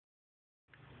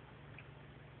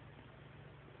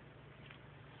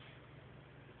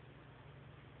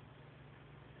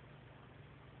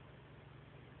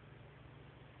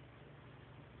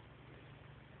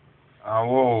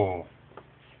Whoa.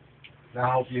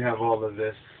 I hope you have all of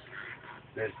this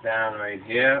down right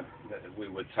here. We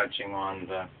were touching on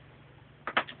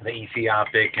the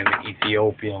Ethiopic and the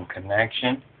Ethiopian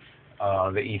connection.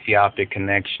 The Ethiopic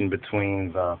connection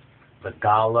between the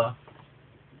GALLA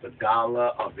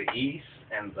of the East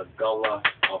and the GULLAH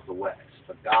of the West.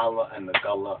 The GALLA and the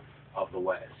GULLAH of the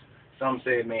West. Some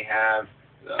say it may have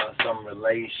some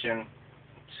relation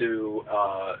to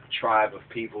a tribe of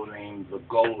people named the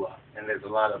GOLLAH, and there's a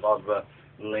lot of other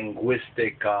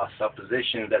linguistic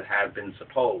suppositions that have been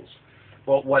supposed.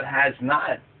 But what has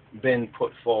not been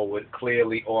put forward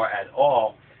clearly or at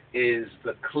all is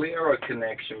the clearer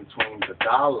connection between the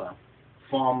GALLA,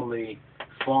 formerly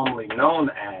known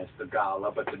as the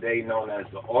GALLA, but today known as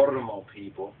the Oromo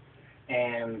people,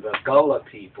 and the GULLAH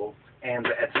people, and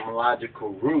the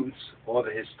etymological roots or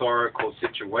the historical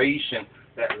situation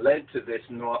that led to this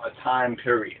a time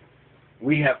period.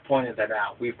 We have pointed that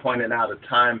out. We've pointed out a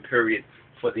time period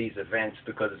for these events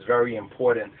because it's very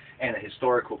important, and a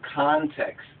historical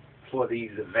context for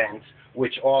these events,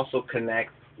 which also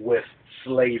connect with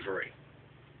slavery.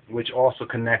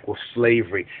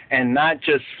 And not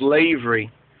just slavery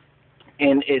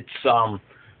in its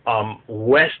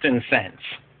Western sense.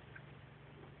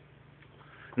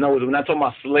 No, we're not talking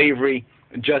about slavery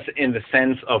just in the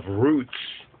sense of roots.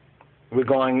 We're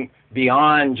going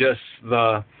beyond just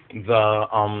the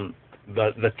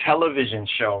television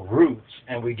show Roots,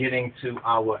 and we're getting to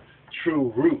our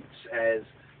true roots as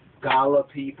GALLA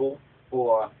people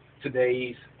or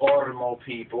today's Oromo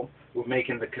people. We're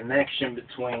making the connection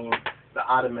between the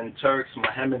Ottoman Turks,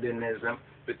 Mohammedanism,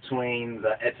 between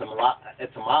the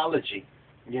etymology,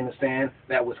 you understand,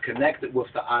 that was connected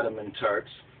with the Ottoman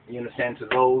Turks, you understand, to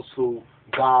those who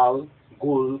GALLA,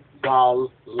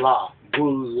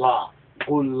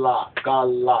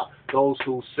 those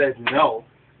who said no,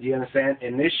 you understand,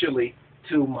 initially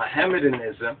to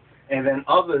Mohammedanism, and then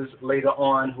others later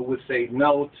on who would say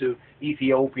no to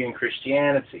Ethiopian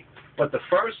Christianity. But the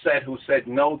first set who said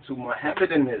no to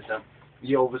Mohammedanism,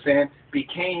 you understand,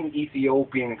 became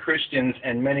Ethiopian Christians,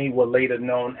 and many were later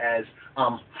known as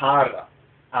Amhara.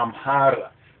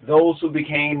 Those who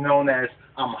became known as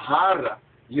Amhara,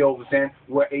 you understand,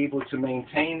 were able to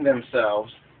maintain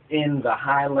themselves in the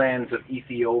highlands of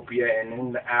Ethiopia and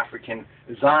in the African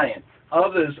Zion.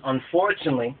 Others,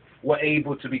 unfortunately, were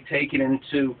able to be taken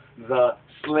into the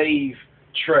slave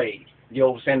trade. You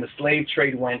understand, the slave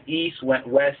trade went east, went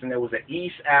west, and there was an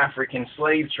East African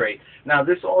slave trade. Now,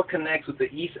 this all connects with the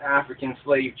East African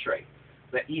slave trade.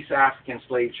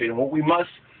 And what we must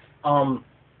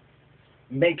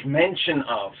make mention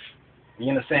of, you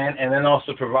understand, and then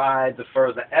also provide the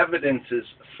further evidences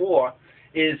for,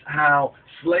 is how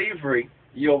slavery,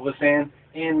 you understand,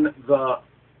 in the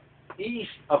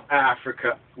east of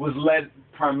Africa was led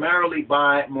primarily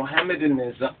by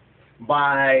Mohammedanism,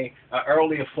 by an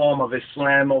earlier form of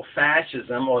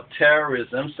Islamofascism or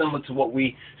terrorism, similar to what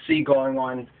we see going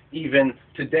on even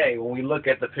today when we look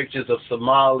at the pictures of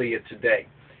Somalia today,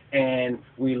 and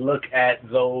we look at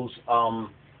those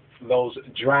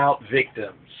drought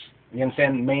victims. You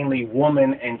understand, mainly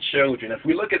women and children. If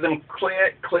we look at them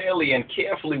clearly and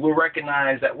carefully, we'll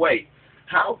recognize that, wait,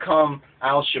 how come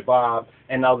Al-Shabaab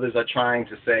and others are trying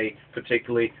to say,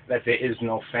 particularly, that there is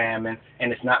no famine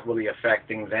and it's not really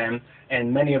affecting them?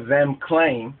 And many of them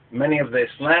claim, many of the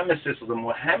Islamicists or the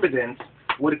Mohammedans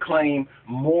would claim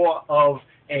more of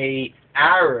a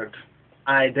Arab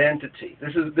identity.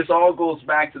 This all goes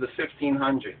back to the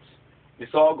 1500s.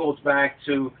 This all goes back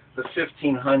to the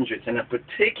 1500s, and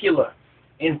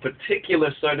in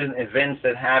particular, certain events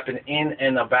that happened in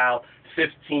and about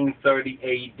 1530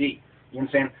 A.D. You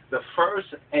understand? The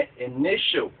first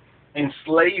initial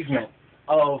enslavement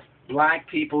of black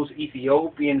peoples,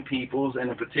 Ethiopian peoples, and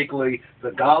in particularly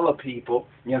the GALLA people,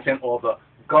 you understand, or the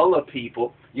GULLAH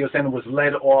people, you understand, was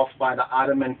led off by the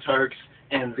Ottoman Turks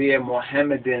and their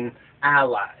Mohammedan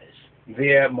allies.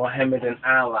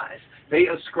 They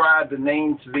ascribe the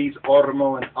name to these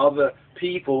Oromo and other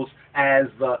peoples as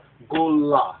the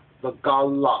GULLAH,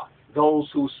 those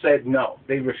who said no.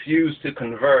 They refused to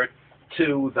convert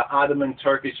to the Ottoman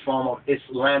Turkish form of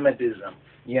Islamism,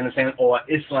 you understand, or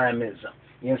Islamism,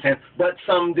 you understand. But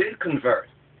some did convert.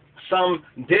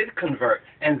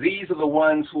 And these are the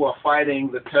ones who are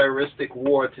fighting the terroristic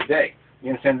war today. You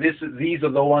understand? These are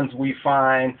the ones we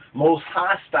find most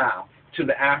hostile to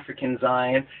the African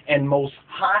Zion and most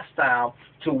hostile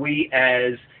to we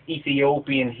as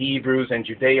Ethiopian Hebrews and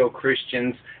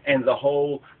Judeo-Christians and the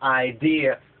whole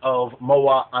idea of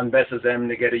Moa Anbesazem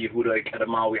Negeda Yehuda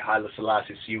Kadamawi Haile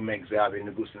Selassie Siumek Zabe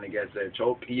Nugusa Negeza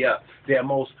Ethiopia. They are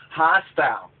most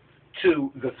hostile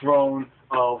to the throne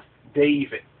of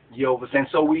David. You understand?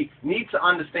 So we need to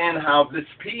understand how this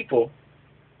people,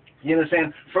 you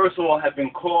understand, first of all, have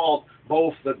been called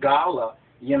both the GALLA,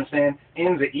 you understand,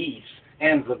 in the east,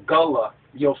 and the GULLAH,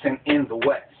 you understand, in the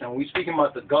west. And when we're speaking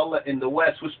about the GULLAH in the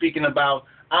west, we're speaking about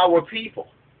our people.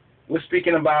 We're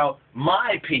speaking about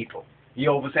my people.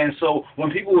 You understand? So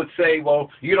when people would say, well,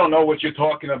 you don't know what you're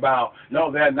talking about, no,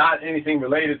 they're not anything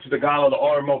related to the GALLA, the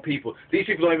Oromo people. These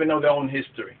people don't even know their own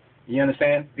history. You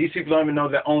understand? These people don't even know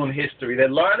their own history. They're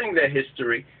learning their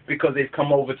history because they've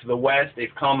come over to the West.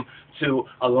 They've come to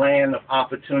a land of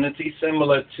opportunity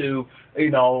similar to,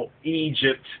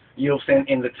 Egypt, you understand,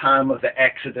 in the time of the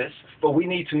Exodus. But we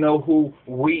need to know who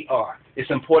we are. It's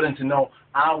important to know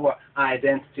our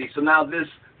identity. So now this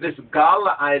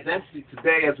GALLA identity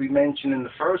today, as we mentioned in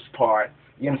the first part,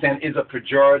 you understand, is a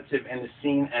pejorative and is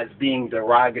seen as being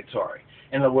derogatory.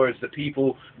 In other words, the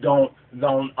people don't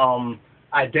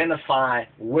identify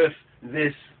with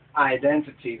this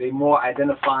identity. They more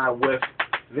identify with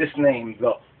this name,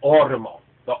 the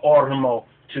Oromo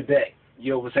today.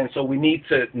 You understand? So we need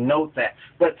to note that.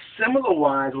 But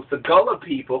similar-wise, with the GULLAH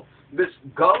people, this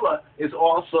GULLAH is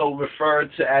also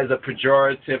referred to as a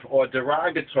pejorative or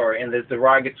derogatory, and there's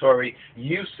derogatory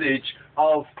usage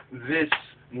of this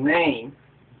name.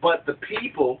 But the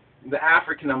people, the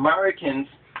African Americans,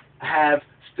 have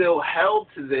still held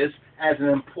to this as an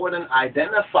important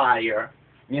identifier.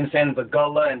 You understand? The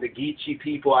GULLAH and the Geechee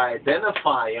people are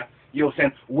identifier, you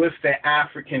understand, with their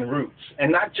African roots,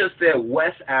 and not just their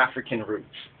West African roots.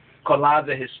 A lot of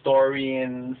the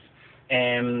historians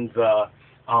and the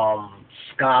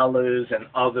scholars and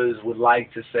others would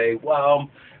like to say, well,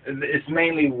 it's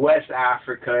mainly West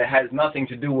Africa. It has nothing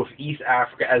to do with East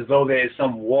Africa, as though there is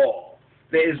some wall.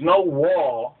 There is no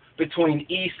wall between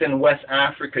East and West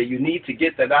Africa. You need to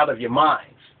get that out of your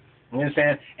minds. You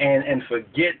understand? And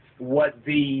forget what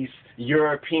these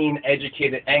European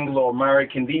educated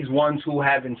Anglo-American, these ones who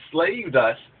have enslaved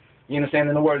us, you understand?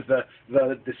 In other words,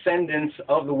 the descendants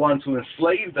of the ones who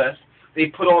enslaved us, they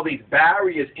put all these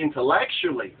barriers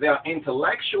intellectually. There are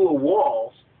intellectual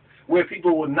walls where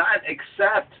people would not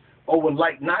accept or would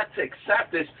like not to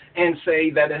accept this and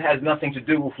say that it has nothing to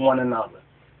do with one another.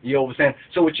 You understand?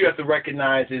 So what you have to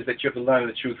recognize is that you have to learn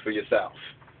the truth for yourself.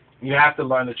 You have to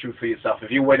learn the truth for yourself.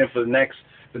 If you're waiting for the next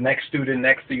student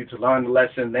next to you to learn the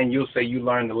lesson, then you'll say you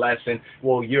learned the lesson.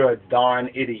 Well, you're a darn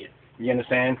idiot. You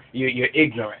understand? You're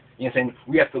ignorant. You understand?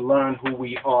 We have to learn who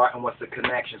we are and what's the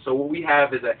connection. So what we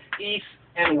have is an East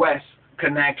and West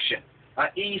connection,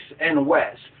 East and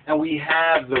West, and we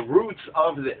have the roots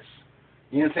of this.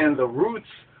 You understand? The roots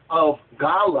of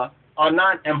GALLA are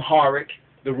not Amharic.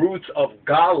 The roots of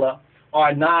GALLA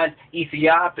are not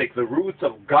Ethiopic. The roots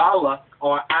of GALLA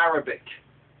are Arabic.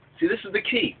 See, this is the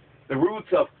key. The roots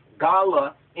of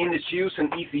GALLA in its use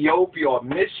in Ethiopia, or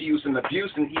misuse and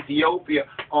abuse in Ethiopia,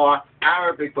 are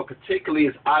Arabic, but particularly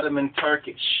is Ottoman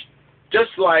Turkish.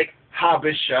 Just like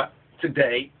Habesha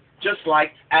today, just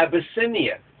like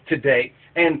Abyssinia today.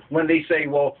 And when they say,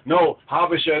 well, no,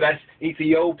 Habesha, that's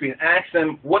Ethiopian, ask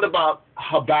them, what about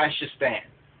Habashistan?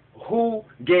 Who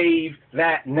gave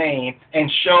that name? And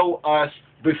show us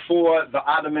before the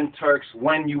Ottoman Turks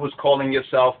when you was calling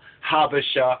yourself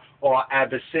Habesha or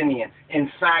Abyssinian.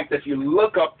 In fact, if you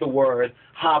look up the word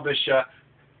Habesha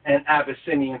and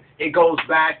Abyssinian, it goes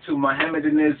back to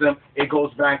Mohammedanism, it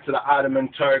goes back to the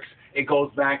Ottoman Turks, it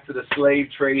goes back to the slave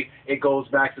trade, it goes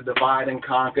back to divide and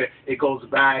conquer, it goes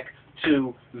back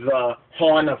to the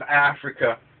Horn of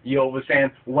Africa, you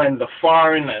understand, when the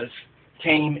foreigners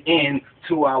came in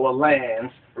to our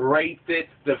lands, raped it,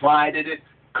 divided it,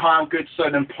 conquered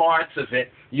certain parts of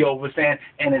it, you understand,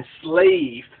 and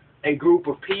enslaved a group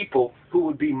of people who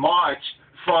would be marched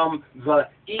from the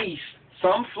east.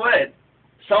 Some fled,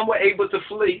 some were able to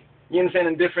flee, you understand,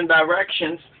 in different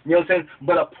directions, you understand,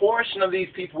 but a portion of these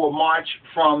people were marched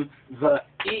from the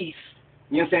east,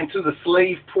 you understand, to the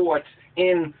slave ports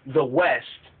in the west,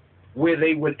 where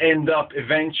they would end up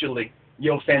eventually,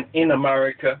 you understand, in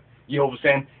America, you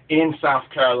understand, in South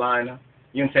Carolina,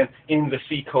 you understand, in the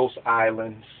seacoast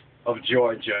islands of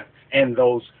Georgia and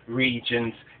those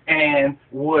regions, and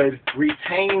would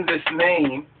retain this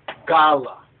name,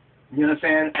 GALLA, you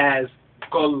understand, as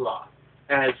GULLAH,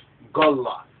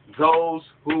 those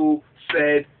who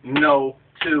said no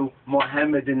to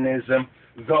Mohammedanism,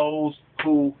 those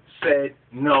who said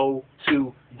no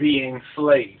to being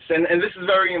slaves. And this is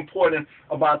very important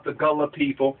about the GULLAH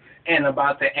people and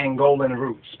about the Angolan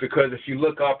roots, because if you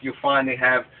look up, you'll find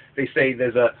they say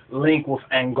there's a link with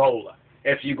Angola.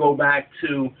 If you go back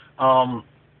to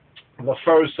the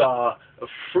first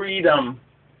freedom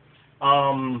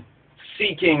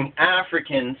seeking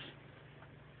Africans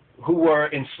who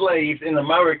were enslaved in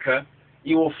America,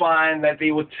 you will find that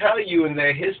they will tell you in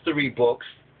their history books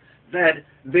that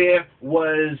there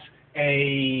was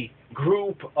a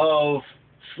group of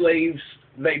slaves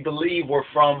they believe were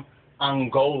from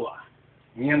Angola.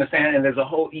 You understand? And there's a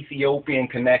whole Ethiopian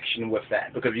connection with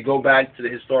that, because if you go back to the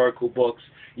historical books,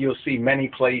 you'll see many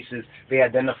places they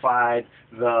identified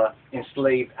the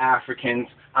enslaved Africans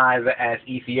either as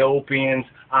Ethiopians,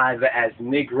 either as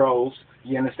Negroes,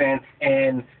 you understand?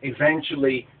 And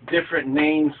eventually different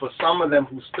names for some of them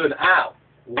who stood out.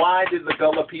 Why did the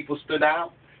Gullah people stood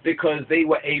out? Because they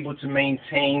were able to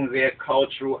maintain their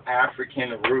cultural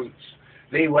African roots.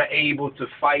 They were able to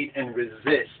fight and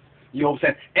resist. You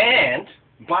understand? And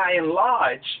by and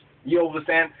large, you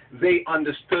understand, they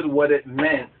understood what it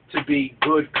meant to be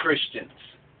good Christians.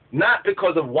 Not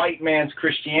because of white man's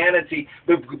Christianity,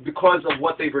 but because of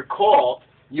what they recalled,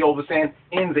 you understand,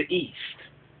 in the East.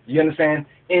 You understand?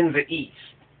 In the East,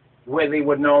 where they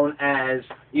were known as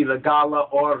either GALLA,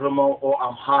 Oromo, or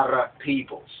Amhara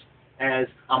peoples. As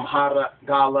Amhara,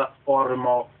 GALLA,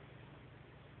 Oromo,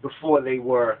 before they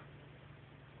were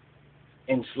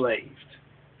enslaved.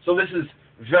 So this is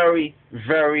very,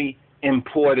 very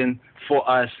important for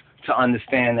us to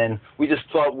understand, and we just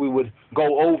thought we would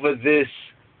go over this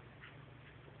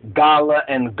GALLA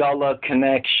and GULLAH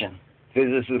connection.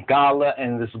 This is GALLA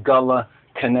and this GULLAH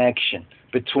connection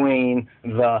between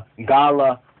the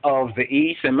GALLA of the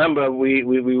East. And remember, we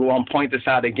want to point this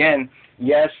out again.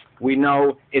 Yes, we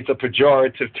know it's a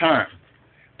pejorative term,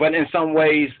 but in some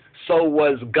ways, so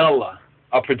was GULLAH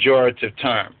a pejorative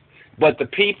term. But the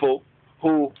people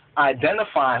who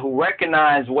identify, who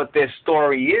recognize what their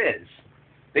story is,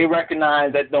 they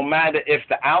recognize that no matter if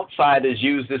the outsiders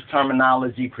use this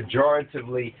terminology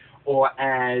pejoratively or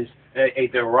as a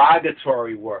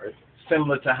derogatory word,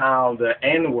 similar to how the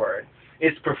N-word,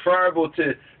 it's preferable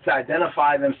to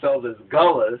identify themselves as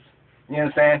Gullahs, you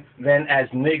understand, than as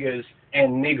niggers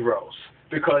and Negroes.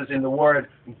 Because in the word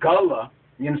Gullah,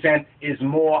 you understand, is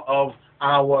more of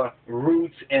our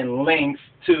roots and links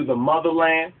to the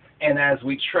motherland, and as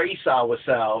we trace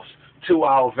ourselves to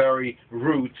our very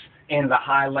roots in the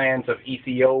highlands of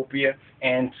Ethiopia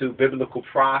and to biblical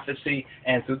prophecy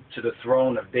and to the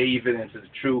throne of David and to the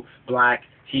true black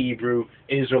Hebrew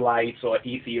Israelites or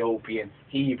Ethiopian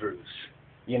Hebrews.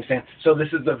 You understand? So this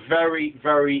is a very,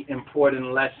 very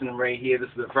important lesson right here.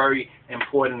 This is a very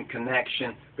important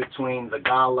connection between the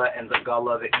GALLA and the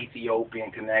GULLAH, the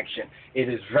Ethiopian connection. It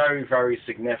is very, very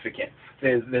significant.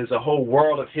 There's a whole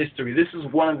world of history. This is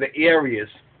one of the areas,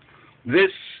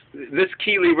 this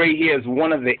Keeley right here is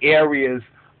one of the areas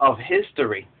of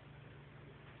history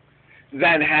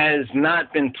that has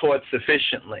not been taught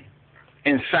sufficiently.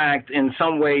 In fact, in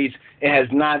some ways, it has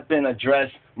not been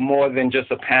addressed more than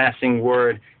just a passing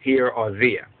word here or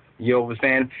there. You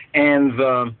understand? And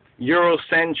the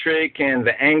Eurocentric and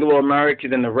the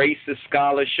Anglo-American and the racist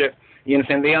scholarship, you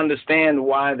understand, they understand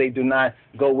why they do not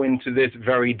go into this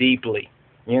very deeply.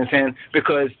 You understand?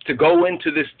 Because to go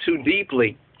into this too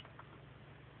deeply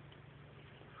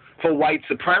for white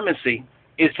supremacy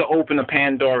is to open a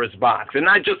Pandora's box. And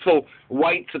not just for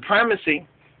white supremacy,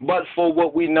 but for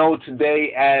what we know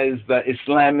today as the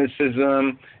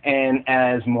Islamicism and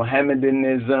as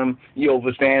Mohammedanism, you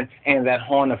understand, and that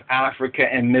Horn of Africa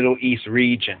and Middle East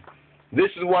region.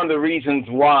 This is one of the reasons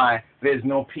why there's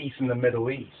no peace in the Middle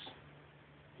East.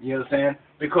 You understand?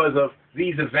 Because of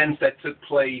these events that took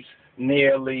place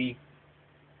nearly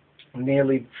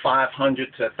 500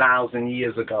 to 1,000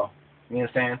 years ago. You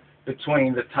understand?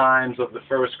 Between the times of the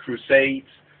First Crusades,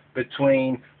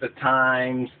 between the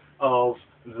times of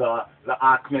the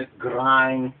Akhmet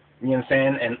grind, you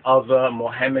understand, and other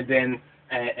Mohammedan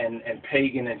and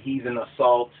pagan and heathen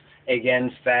assaults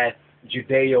against that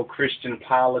Judeo-Christian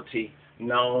polity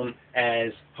known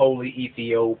as Holy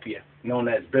Ethiopia, known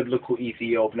as Biblical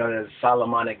Ethiopia, known as the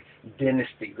Solomonic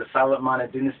dynasty. The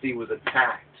Solomonic dynasty was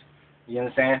attacked, you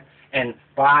understand? And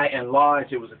by and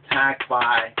large, it was attacked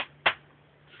by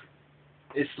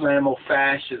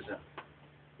Islamofascism,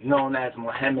 known as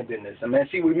Mohammedanism. And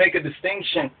see, we make a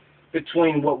distinction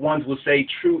between what ones will say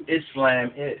true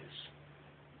Islam is.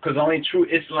 Because only true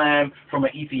Islam, from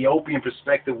an Ethiopian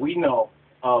perspective, we know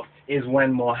of is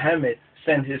when Muhammad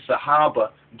sent his Sahaba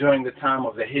during the time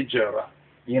of the Hijrah.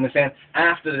 You understand?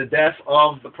 After the death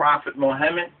of the Prophet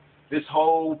Muhammad, this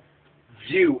whole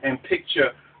view and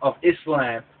picture of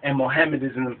Islam and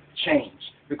Mohammedanism changed.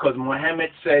 Because Muhammad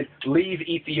said, leave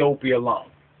Ethiopia alone.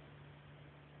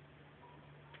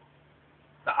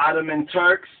 The Ottoman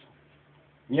Turks,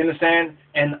 you understand,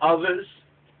 and others,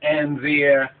 and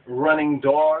their running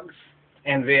dogs,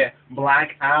 and their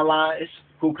black allies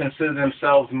who consider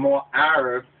themselves more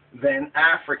Arab than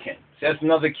Africans. That's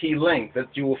another key link that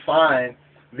you will find.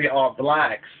 There are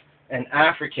blacks and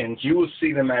Africans. You will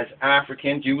see them as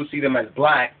Africans, you will see them as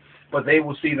black, but they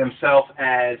will see themselves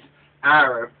as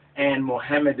Arab and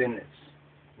Mohammedans.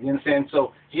 You understand?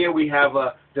 So here we have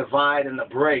a divide and a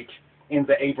break in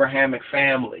the Abrahamic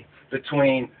family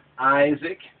between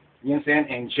Isaac, you understand,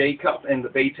 and Jacob, and the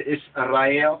Beta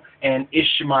Israel, and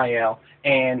Ishmael,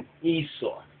 and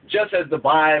Esau. Just as the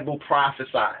Bible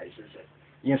prophesizes it.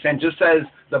 You understand? Just as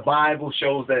the Bible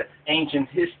shows the ancient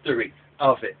history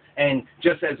of it. And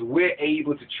just as we're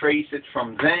able to trace it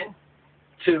from then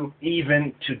to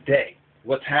even today.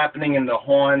 What's happening in the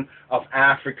Horn of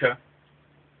Africa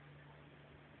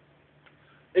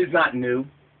is not new.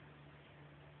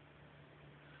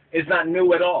 It's not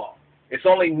new at all. It's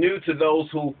only new to those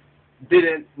who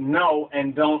didn't know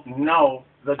and don't know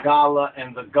the GALLA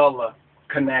and the GULLAH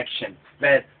connection,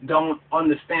 that don't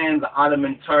understand the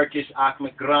Ottoman Turkish,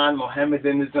 Aframerican,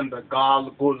 Mohammedanism, the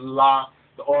GULLAH,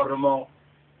 the Oromo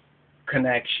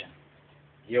connection.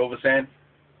 You understand?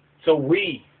 So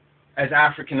we, as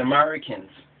African Americans,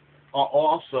 are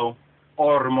also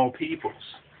Oromo peoples.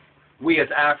 We as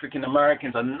African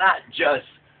Americans are not just,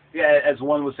 as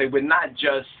one would say, we're not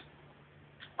just,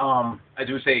 as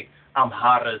we say,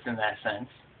 Amharas in that sense,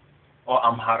 or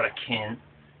Amharakin,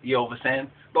 you understand?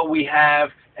 But we have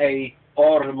a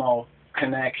Oromo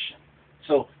connection.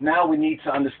 So now we need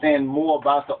to understand more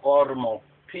about the Oromo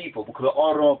people, because the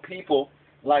Oromo people,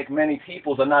 like many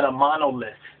peoples, are not a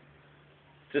monolith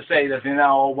to say that they're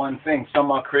now all one thing.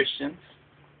 Some are Christians,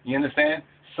 you understand?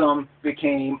 Some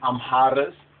became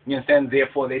Amharas, you understand?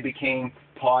 Therefore, they became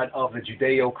part of the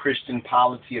Judeo-Christian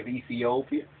polity of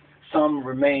Ethiopia. Some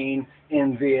remain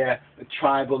in their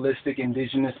tribalistic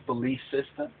indigenous belief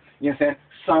system. You understand?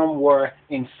 Some were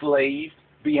enslaved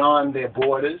beyond their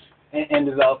borders and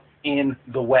ended up in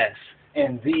the West.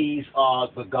 And these are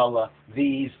the GULLAH.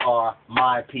 These are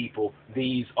my people.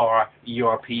 These are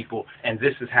your people. And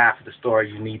this is half of the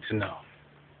story you need to know.